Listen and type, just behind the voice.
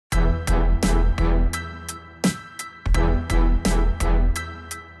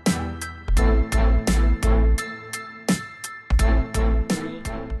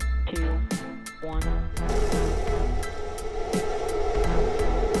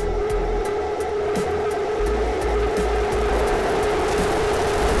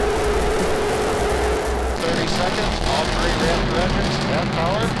down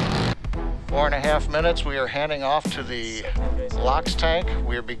power. 4.5 minutes, we are handing off to the LOX tank.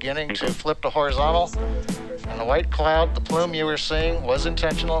 We are beginning to flip to horizontal. And the white cloud, the plume you were seeing was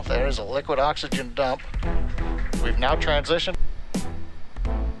intentional. That is a liquid oxygen dump. We've now transitioned.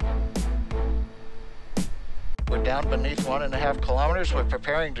 We're down beneath 1.5 kilometers. We're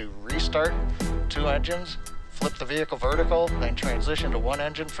preparing to restart 2 engines, flip the vehicle vertical, then transition to 1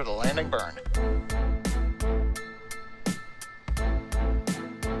 engine for the landing burn.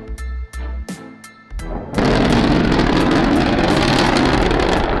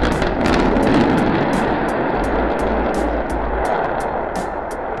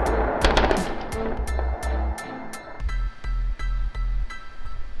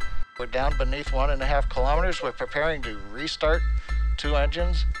 We're down beneath 1.5 kilometers. We're preparing to restart 2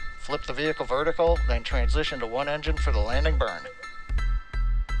 engines, flip the vehicle vertical, then transition to 1 engine for the landing burn.